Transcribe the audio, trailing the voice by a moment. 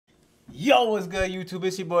Yo, what's good, YouTube?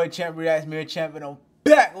 It's your boy Champ Reacts, Mirror Champ, and I'm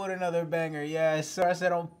back with another banger. Yes, sir. I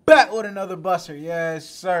said I'm back with another buster. Yes,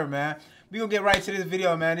 sir, man. We gonna get right to this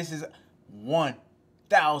video, man. This is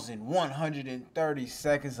 1,130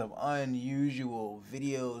 seconds of unusual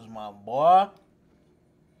videos, my boy.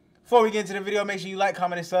 Before we get into the video, make sure you like,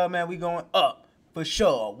 comment, and sub, man. We going up for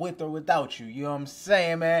sure, with or without you. You know what I'm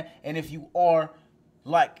saying, man? And if you are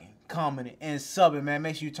liking, commenting, and subbing, man,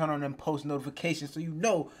 make sure you turn on them post notifications so you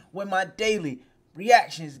know when my daily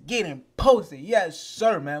reactions getting posted. Yes,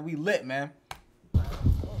 sir, man. We lit, man.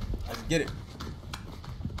 Let's get it.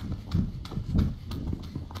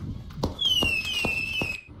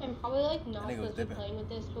 I'm probably like not supposed to be playing with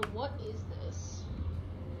this, but what is this?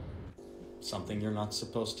 Something you're not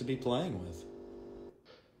supposed to be playing with.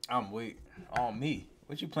 I'm weak. On me.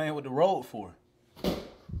 What you playing with the road for?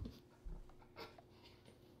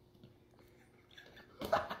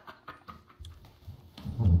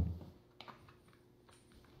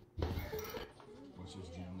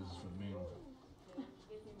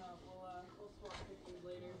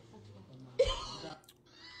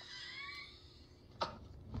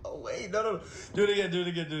 Oh wait, no. Do it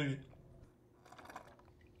again.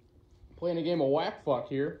 Playing a game of whack fuck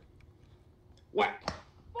here. Whack.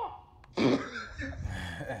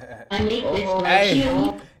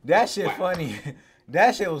 Hey, that shit funny.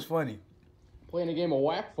 That shit was funny. Playing a game of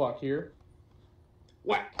whack fuck here.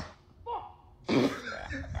 Whack.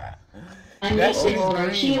 I'm making over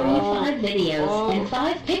 5 videos and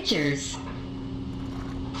 5 pictures.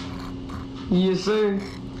 Yes, sir.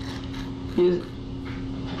 Yes.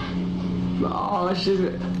 Oh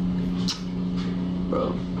shit,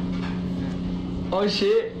 bro. Oh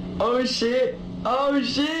shit. Oh shit. Oh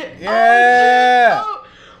shit. Yeah. Oh,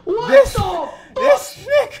 what This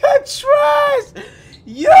nigga trash.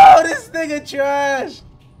 Yo, this nigga trash.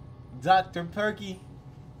 Dr. Perky.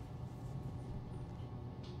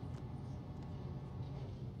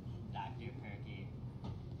 Dr. Perky.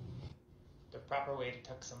 The proper way to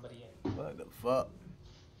tuck somebody in. What the fuck?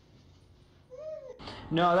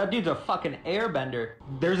 No, that dude's a fucking airbender.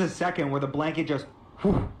 There's a second where the blanket just...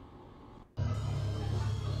 Whew.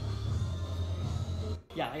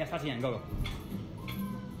 Yeah, faster again, go.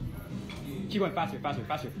 Keep going faster.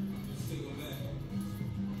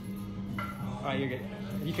 Alright, you're good.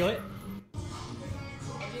 You feel it?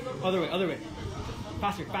 Other way.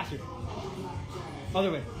 Faster.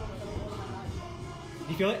 Other way.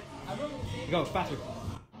 You feel it? Go, faster.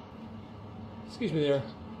 Excuse me there.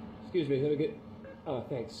 Excuse me, let me get... Oh,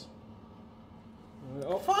 thanks.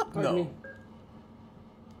 Oh, Fuck pardon no. me.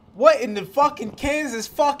 What in the fucking Kansas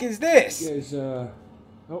fuck is this? You guys, oh,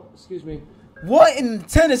 excuse me. What in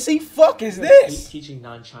Tennessee fuck is this? Teaching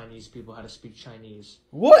non-Chinese people how to speak Chinese.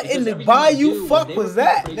 What in the bayou fuck was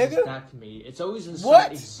that, nigga? Back to me, it's always in What?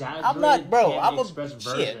 some exaggerated, I'm not, bro. I'm a express shit.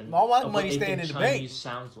 version All my of money what they staying think in the bank. Chinese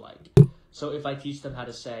sounds like. So if I teach them how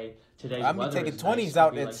to say today's I be weather taking is 20s nice, I'll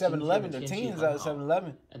out be at like, 7-Eleven or 10s out at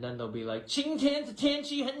 7-Eleven. and then they'll be like, "Qing tian zi tian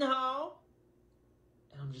qi hen hao,"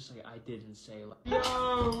 and I'm just like, I didn't say like. Yo,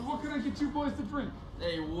 what can I get you boys to drink?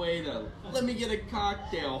 Hey, waiter, let me get a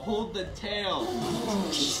cocktail. Hold the tail.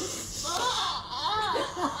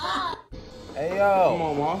 Hey yo. Come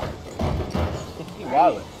on, Mom. He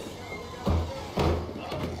wildin'.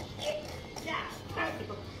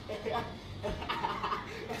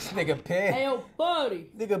 This nigga pissed. Hey, yo, buddy.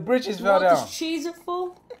 Nigga britches You fell want down. this cheese it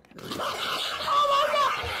full? Oh my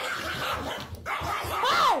god!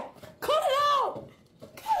 Hey! Cut it out!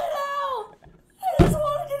 Cut it out! I just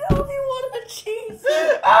wanted to know if you wanted a cheese.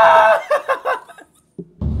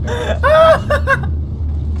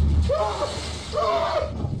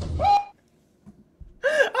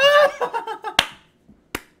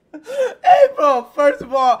 Hey bro, first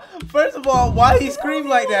of all, why he scream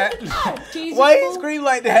like that? Why he scream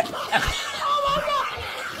like that? Oh my god!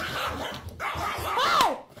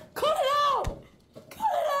 Hey! Cut it out! Cut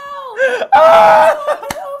it out! I wanted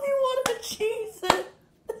to know if you wanted a cheese it.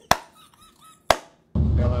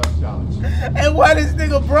 And why this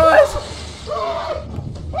nigga brush?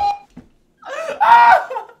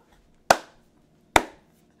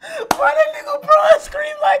 Why that nigga bro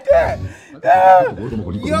scream like that?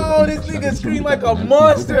 Yo, this nigga scream like a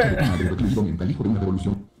monster. This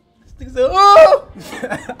nigga said, oh!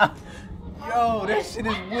 Yo, that shit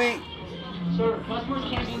is weak. Sir, customers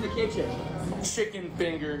can't be in the kitchen. Chicken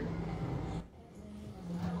finger.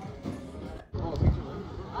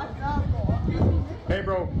 Hey,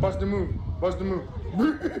 bro, bust the move. Bust the move.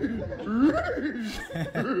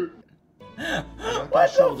 What the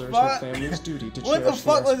fuck? What the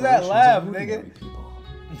fuck was that laugh, nigga?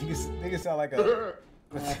 Nigga sound like a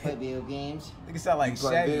I play video games. Nigga sound like You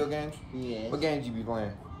play Shaggy. video games? Yes. What games you be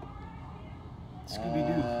playing?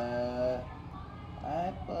 Scooby-Doo.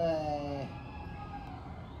 I play.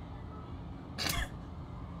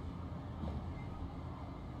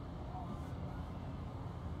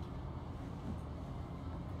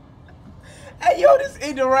 Hey, yo, this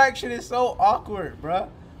interaction is so awkward, bruh.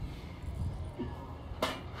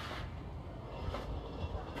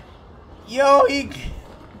 Yo, he...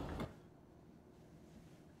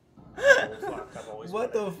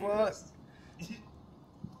 What the fuck? Watch.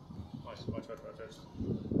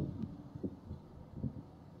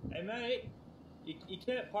 Hey, mate, you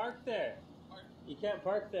can't park there. You can't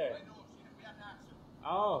park there.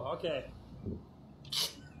 Oh, okay.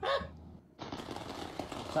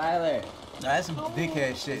 Tyler. Nah, that's some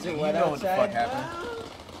dickhead shit. Is it You wet know what the fuck outside? happened.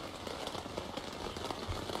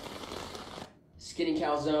 Skinny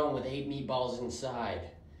calzone with 8 meatballs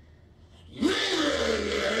inside.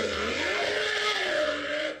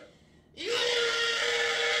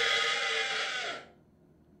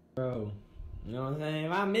 Bro, you know what I'm saying?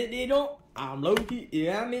 If I admit they don't, I'm low key.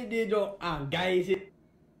 If I admit they don't, I'm gay as shit.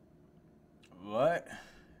 What?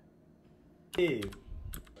 Yeah.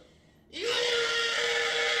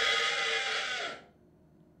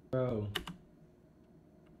 Bro.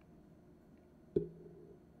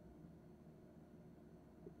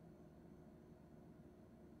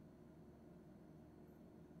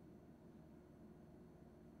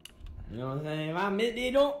 You know what I'm saying? If I admit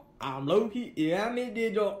they don't, I'm low key. If I admit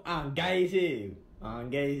they don't, I'm gay as hell. I'm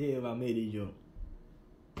gay as hell if I admit they don't.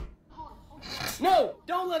 No!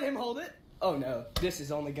 Don't let him hold it! Oh no, this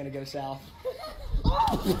is only gonna go south.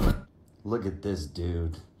 Look at this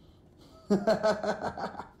dude.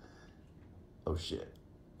 Oh shit.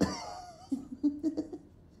 Is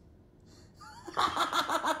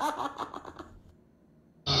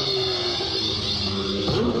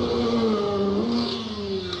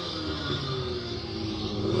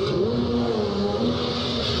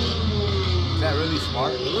that really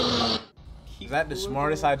smart? Is that the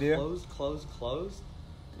smartest idea? Close.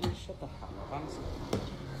 Dude, shut the hell up.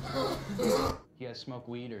 You guys smoke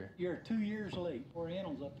weed or? You're 2 years late.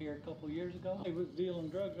 Oriental's up here a couple of years ago. They was dealing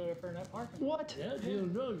drugs right up there in that parking lot. What? Yeah, dealing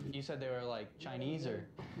drugs. You said they were like Chinese or?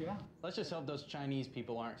 Yeah. Let's just hope those Chinese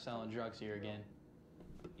people aren't selling drugs here again.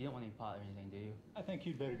 You don't want any pot or anything, do you? I think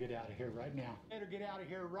you'd better get out of here right now. Better get out of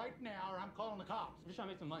here right now or I'm calling the cops. I'm just trying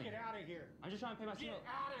to make some money. Get out of here. I'm just trying to pay my Get bill.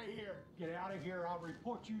 out of here. Get out of here. I'll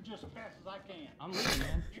report you just as fast as I can. I'm leaving,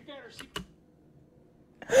 man. You better see.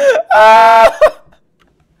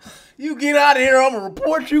 You get out of here, I'm gonna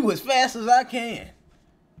report you as fast as I can. See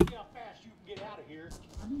how fast you can get out of here.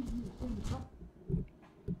 I need you to send the truck.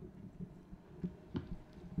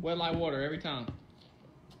 Wet like water every time.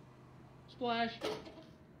 Splash.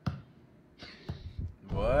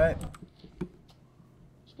 What?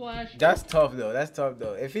 Splash. That's tough though. That's tough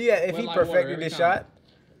though. If he Wet like water perfected every this time. shot,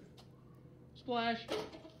 Splash.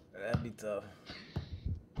 that'd be tough.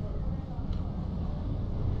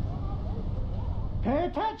 Pay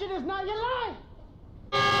attention, it's not your life.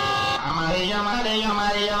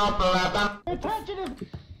 Pay attention, it's...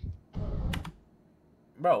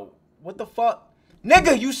 Bro, what the fuck?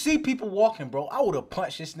 Nigga, you see people walking, bro. I would have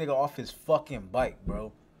punched this nigga off his fucking bike,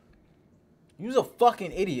 bro. You's a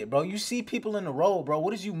fucking idiot, bro. You see people in the road, bro.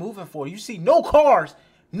 What is you moving for? You see no cars.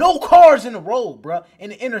 No cars in the road, bro.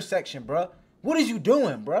 In the intersection, bro. What is you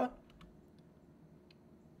doing, bro?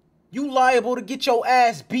 You liable to get your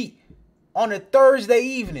ass beat on a Thursday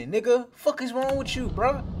evening, nigga. Fuck is wrong with you,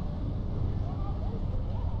 bro?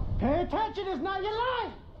 Pay attention, it's not your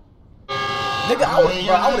life. Nigga, I would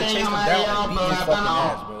have chased him down and beat his fucking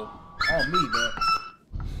ass, bro. On me, bro.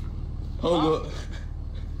 Hold up.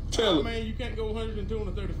 Tell him. Man, you can't go 102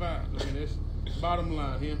 and 35. I mean, that's bottom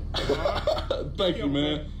line here. Thank you,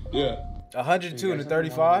 man. Yeah. 102 and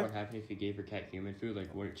 35. What happened if you gave your cat human food?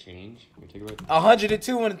 Like, would it change?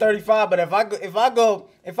 102 and 35. But if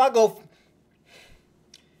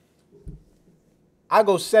I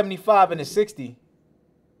go 75 and a 60,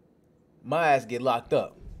 my ass get locked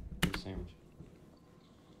up. Sandwich.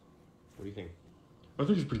 What do you think? I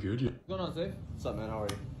think it's pretty good, yeah. What's going on, Safe? What's up, man? How are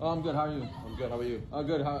you? Oh, I'm good. How are you? I'm good. How about you? Oh,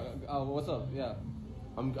 good. How? What's up? Yeah.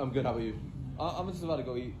 I'm good. How about you? I'm just about to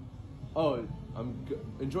go eat. Oh, I'm good.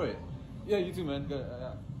 Enjoy it. Yeah, you too, man. Good.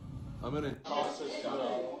 Yeah. I'm gonna. Guys, can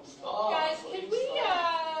we,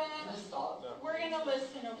 we're gonna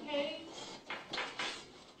listen, okay?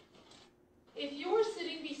 If you're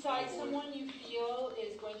sitting beside someone you feel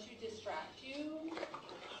is going to distract you,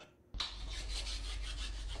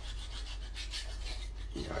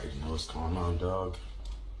 You already know what's going on, dog.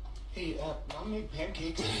 Hey, I make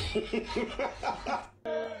pancakes.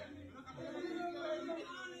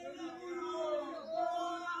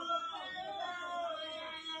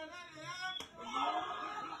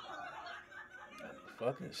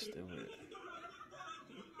 Fucking stupid.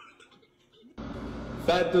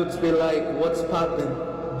 Fat dudes be like, what's poppin'?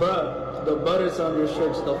 Bruh, the butter's on your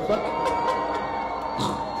shirts, the fuck?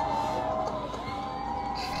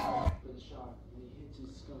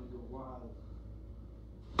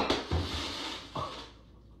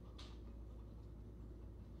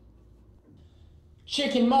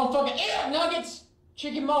 Chicken motherfucking egg nuggets!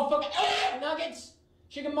 Chicken motherfucking egg nuggets!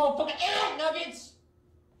 Chicken motherfucking egg nuggets!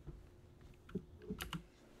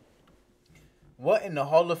 What in the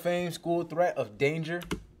Hall of Fame school threat of danger?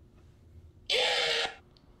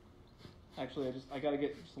 Actually, I gotta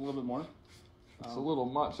get just a little bit more. It's a little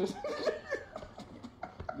much.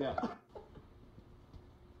 Yeah.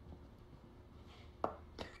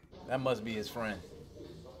 That must be his friend.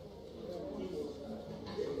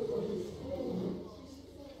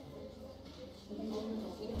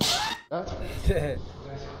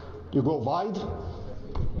 You go wide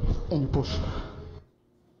and you push.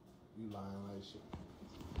 You lying like shit.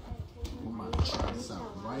 I'm about to try this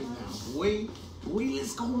out right now. Boy,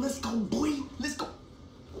 let's go, boy. Let's go.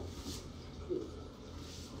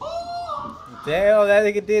 Damn, that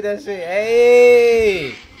nigga did that shit.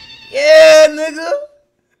 Hey! Yeah, nigga!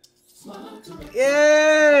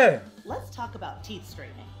 Yeah! Let's talk about teeth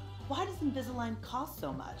straightening. Why does Invisalign cost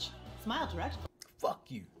so much? Smile Direct. Fuck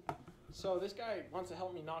you. So this guy wants to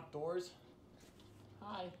help me knock doors.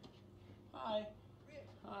 Hi. Hi.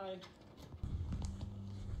 Hi.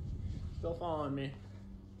 Still following me.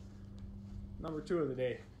 Number 2 of the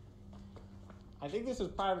day. I think this is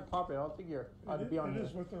private property. I don't think you're allowed to be on It this.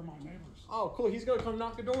 is, but they're my neighbors. Oh, cool. He's gonna come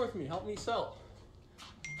knock the door with me. Help me sell.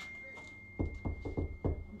 I'm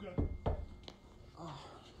good.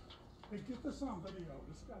 Hey, get this on video.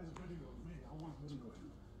 This guy's videoing me. I want video of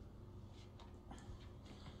him.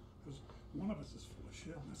 Because one of us is full of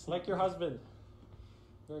shit. and it's Like your husband.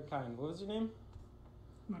 Very kind. What was your name?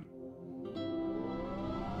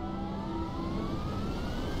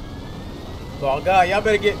 Oh God, y'all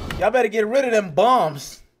better get rid of them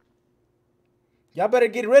bombs. Y'all better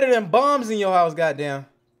get rid of them bombs in your house, goddamn.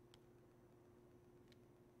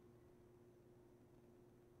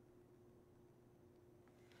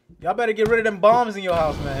 Y'all better get rid of them bombs in your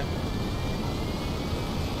house, man.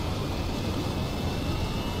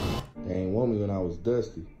 They ain't want me when I was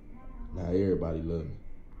dusty. Now everybody love me.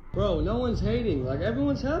 Bro, no one's hating. Like,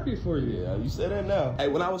 everyone's happy for you. Yeah, you say that now. Hey,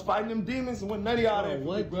 when I was fighting them demons, and when none of y'all there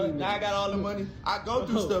for me, bro. Now I got all the money. I go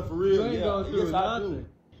through stuff for real. You ain't Yeah, going through yes, I nothing. do.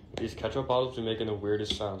 These ketchup bottles be making the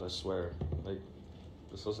weirdest sounds, I swear. Like,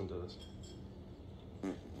 just listen to this.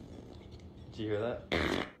 Do you hear that?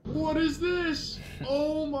 What is this?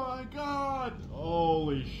 Oh my god!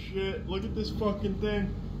 Holy shit, look at this fucking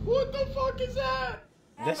thing. What the fuck is that?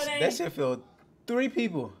 That shit filled 3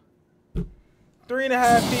 people.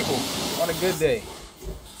 3.5 people on a good day.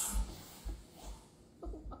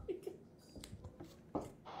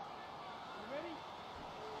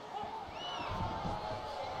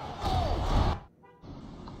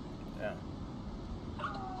 Yeah.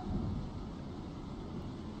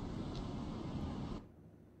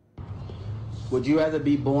 Would you rather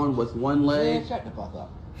be born with one leg? Shut the fuck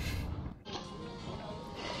up.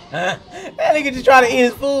 That nigga just trying to eat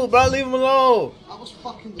his food, bro. Leave him alone. I was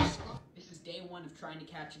fucking disgusted. This is day 1 of trying to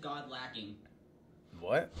catch God lacking.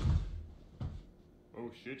 What?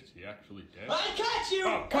 Oh shit, is he actually dead? I catch you!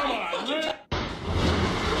 Oh, come on, man!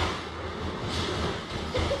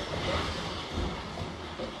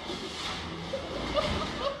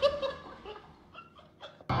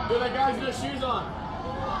 Dude, that guy's got shoes on.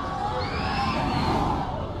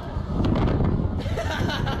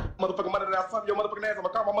 Motherfucking money that I slap your motherfucking ass. I'm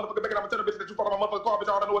gonna call my motherfucking back and I'm gonna tell the bitch that you fuck my motherfucking car, bitch.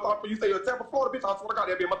 I don't know what's on for you. Say you're a Tampa, Florida, bitch. I swear to God,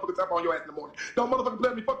 there'll be a motherfucking Tampa on your ass in the morning. Don't motherfucking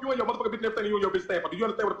blame me. Fuck you and your motherfucking bitch and everything you and your bitch stand for. Do you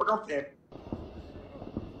understand what the fuck I'm saying?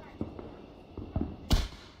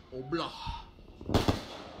 Oh, blah.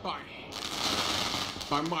 Bye.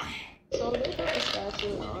 Bye, bye. So they built a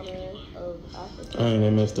statue in honor of Africa. Dang,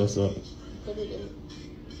 they messed us up. But they didn't.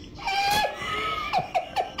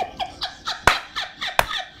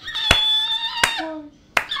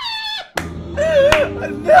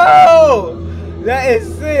 No! That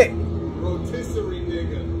is sick. Rotisserie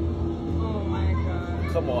nigga. Oh my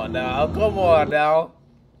god. Come on now. Come on now.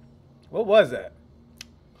 What was that?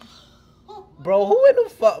 Bro, who in the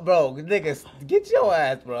fuck? Bro, niggas, get your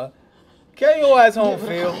ass, bro. Carry your ass home,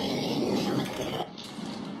 Phil.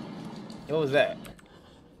 What was that?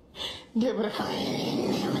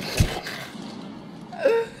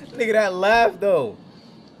 Nigga, that laugh though.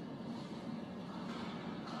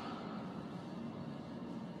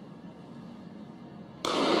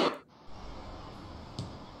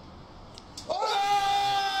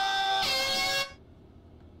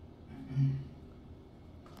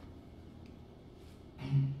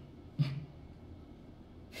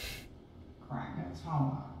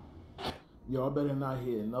 Yo, I better not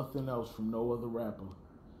hear nothing else from no other rapper.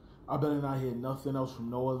 I better not hear nothing else from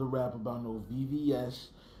no other rapper about no VVS,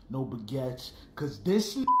 no baguettes, cause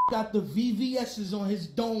this got the VVS's on his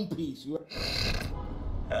dome piece.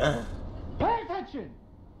 Pay attention!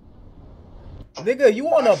 Nigga, you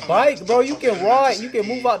on a bike, bro. You can ride. You can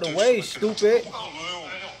move out the way, stupid.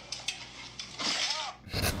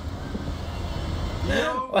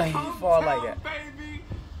 Why you fall like that? Baby,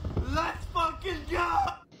 let's fucking go!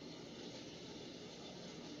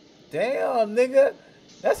 Damn, nigga.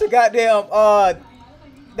 That's a goddamn,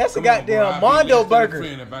 Mondo burger.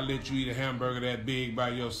 If I let you eat a hamburger that big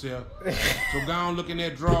by yourself. So go on, look in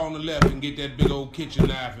that drawer on the left and get that big old kitchen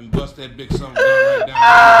knife and bust that big something right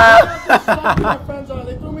down. My friends are.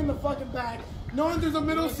 They threw me in the fucking bag. Knowing there's a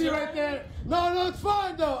middle seat right there. No, it's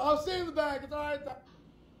fine though. I'll save the bag. It's all right.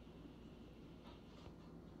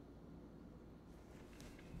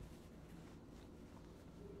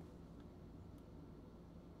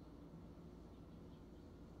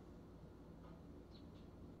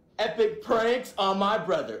 Epic pranks on my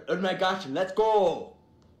brother. Oh my gosh, let's go.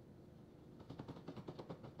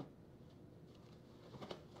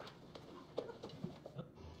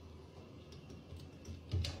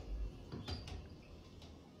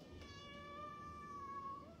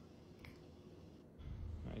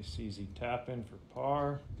 Nice easy tap in for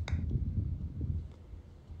par.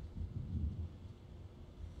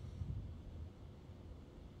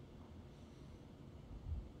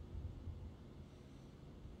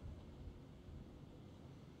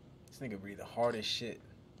 This nigga breathe the hardest shit.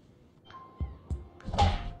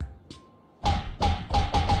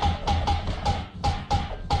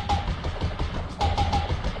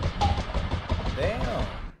 Damn.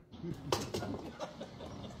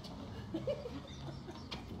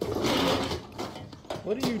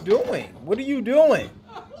 What are you doing? What are you doing?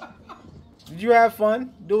 Did you have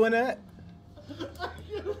fun doing that?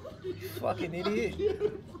 Fucking idiot.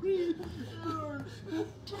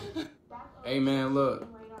 Hey man, look.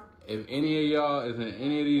 If any of y'all is in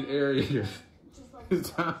any of these areas,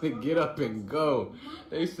 it's time to get up and go.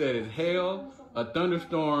 They said it's hail, a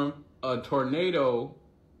thunderstorm, a tornado,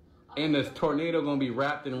 and this tornado gonna be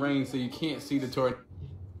wrapped in rain so you can't see the tornado.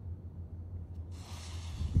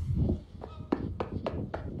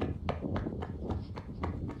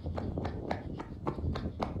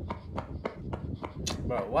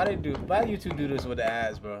 Bro, why you two do this with the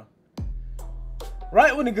ass, bro?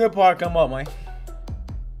 Right when the good part come up, man.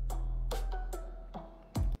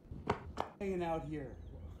 Hanging out here.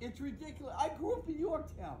 It's ridiculous. I grew up in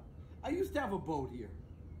Yorktown. I used to have a boat here.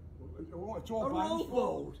 It's all A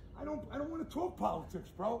rowboat. I don't want to talk politics,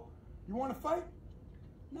 bro. You want to fight?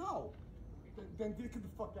 No. Then get the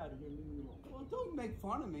fuck out of here and leave me alone. Well, don't make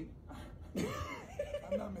fun of me.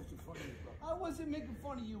 I'm not making fun of you, bro. I wasn't making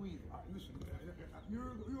fun of you either. Listen,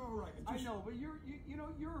 you're all right. I know, but you're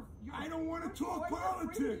I don't want to talk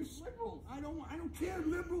politics. I don't care,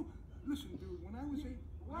 liberal. Listen, dude, when I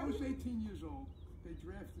was 18 years old, they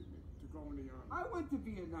drafted me to go in the army. I went to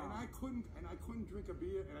Vietnam. And I couldn't drink a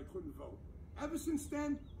beer and I couldn't vote. Ever since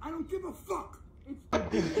then, I don't give a fuck.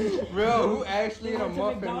 Bro, who actually in a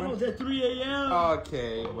muffin? McDonald's at 3 a.m.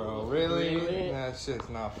 Okay, bro, really? That shit's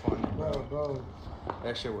not funny, bro.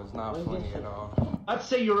 That shit was not funny at all. Let's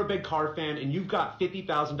say you're a big car fan and you've got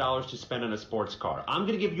 $50,000 to spend on a sports car. I'm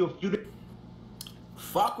gonna give you a few.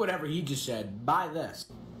 Fuck whatever he just said. Buy this.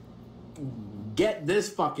 Get this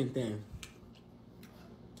fucking thing.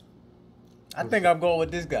 I think I'm going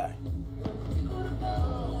with this guy.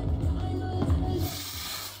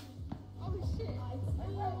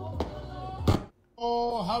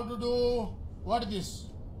 Oh, how to do? What is this?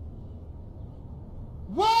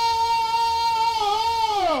 Whoa!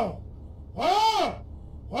 Whoa!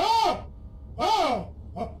 Whoa! Whoa! Whoa!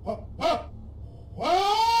 Whoa!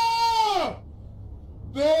 Whoa!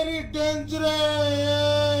 Very dangerous!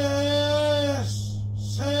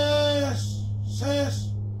 Sis!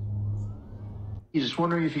 You just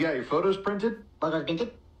wondering if you got your photos printed? Like I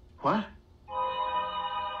printed? What?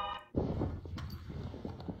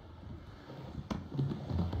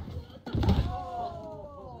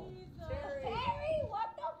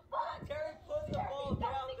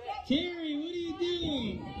 Terry, what are you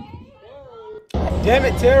doing? Damn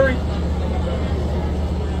it, Terry.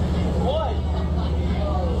 What?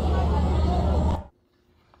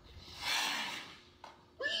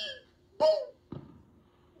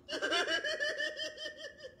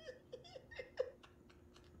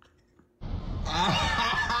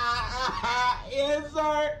 Yes,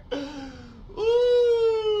 sir.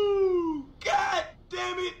 Ooh. God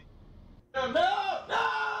damn it. No, no!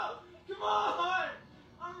 Come on!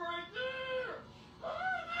 I'm right there! I'm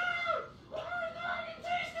right there! I can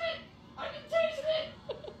taste it! I can taste it!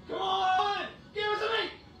 Come on! Give it to me!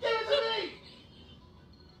 Give it to me!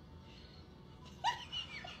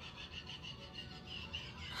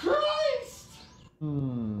 Christ!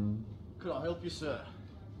 Could I help you, sir?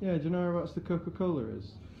 Yeah, do you know whereabouts the Coca-Cola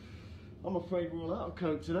is? I'm afraid we're all out of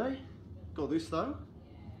Coke today. Got this though.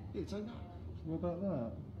 Here, take that. What about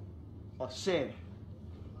that? I said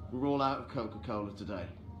we're all out of Coca-Cola today.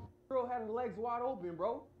 Girl had her legs wide open,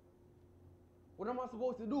 bro. What am I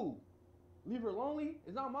supposed to do? Leave her lonely?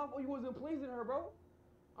 It's not my fault you wasn't pleasing her, bro.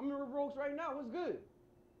 I'm in Roblox right now. What's good?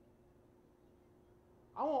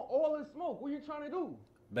 I want all the smoke. What you trying to do?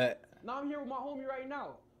 Bet. Now I'm here with my homie right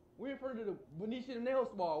now. We're in front of the Venetian nail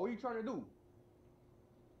spa. What you trying to do?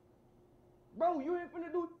 Bro, you ain't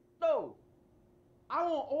finna do though. I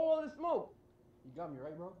want all the smoke. You got me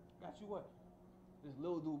right, bro? Got you what? This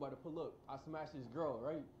little dude about to pull up. I smashed this girl,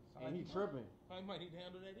 right? And he tripping. I might need to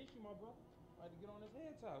handle that issue, my bro. I had to get on his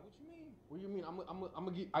head tie. What you mean? What do you mean? I'm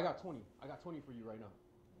gonna get. I got 20. I got 20 for you right now.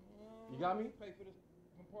 You got me? Pay for this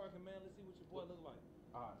parking, man. Let's see what your boy look like.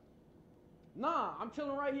 All right. Nah, I'm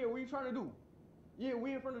chilling right here. What you trying to do? Yeah,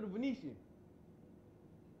 we in front of the Venetian.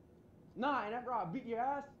 Nah, and after I beat your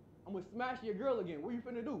ass, I'm gonna smash your girl again. What you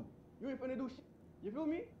finna do? You ain't finna do shit. You feel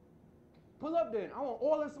me? Pull up then. I want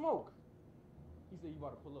all the smoke. He said you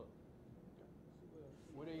about to pull up.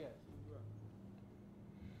 Where they at?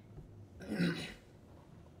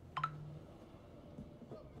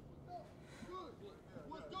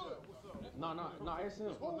 Nah, it's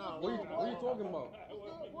him. What you talking about?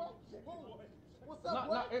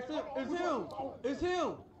 Nah, it's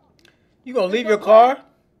him. You gonna leave your car?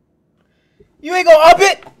 You ain't gonna up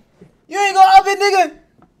it? You ain't gonna up it, nigga?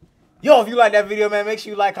 Yo, if you like that video, man, make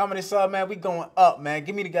sure you like, comment, and sub, man. We going up, man.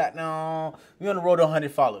 Give me the goddamn. We on the road to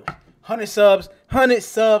 100 followers. 100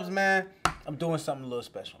 subs, man. I'm doing something a little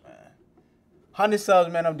special, man. 100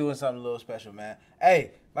 subs, man. I'm doing something a little special, man.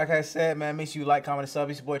 Hey, like I said, man, make sure you like, comment, and sub.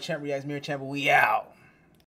 It's your boy Champ Reacts, Mirror Champ. We out.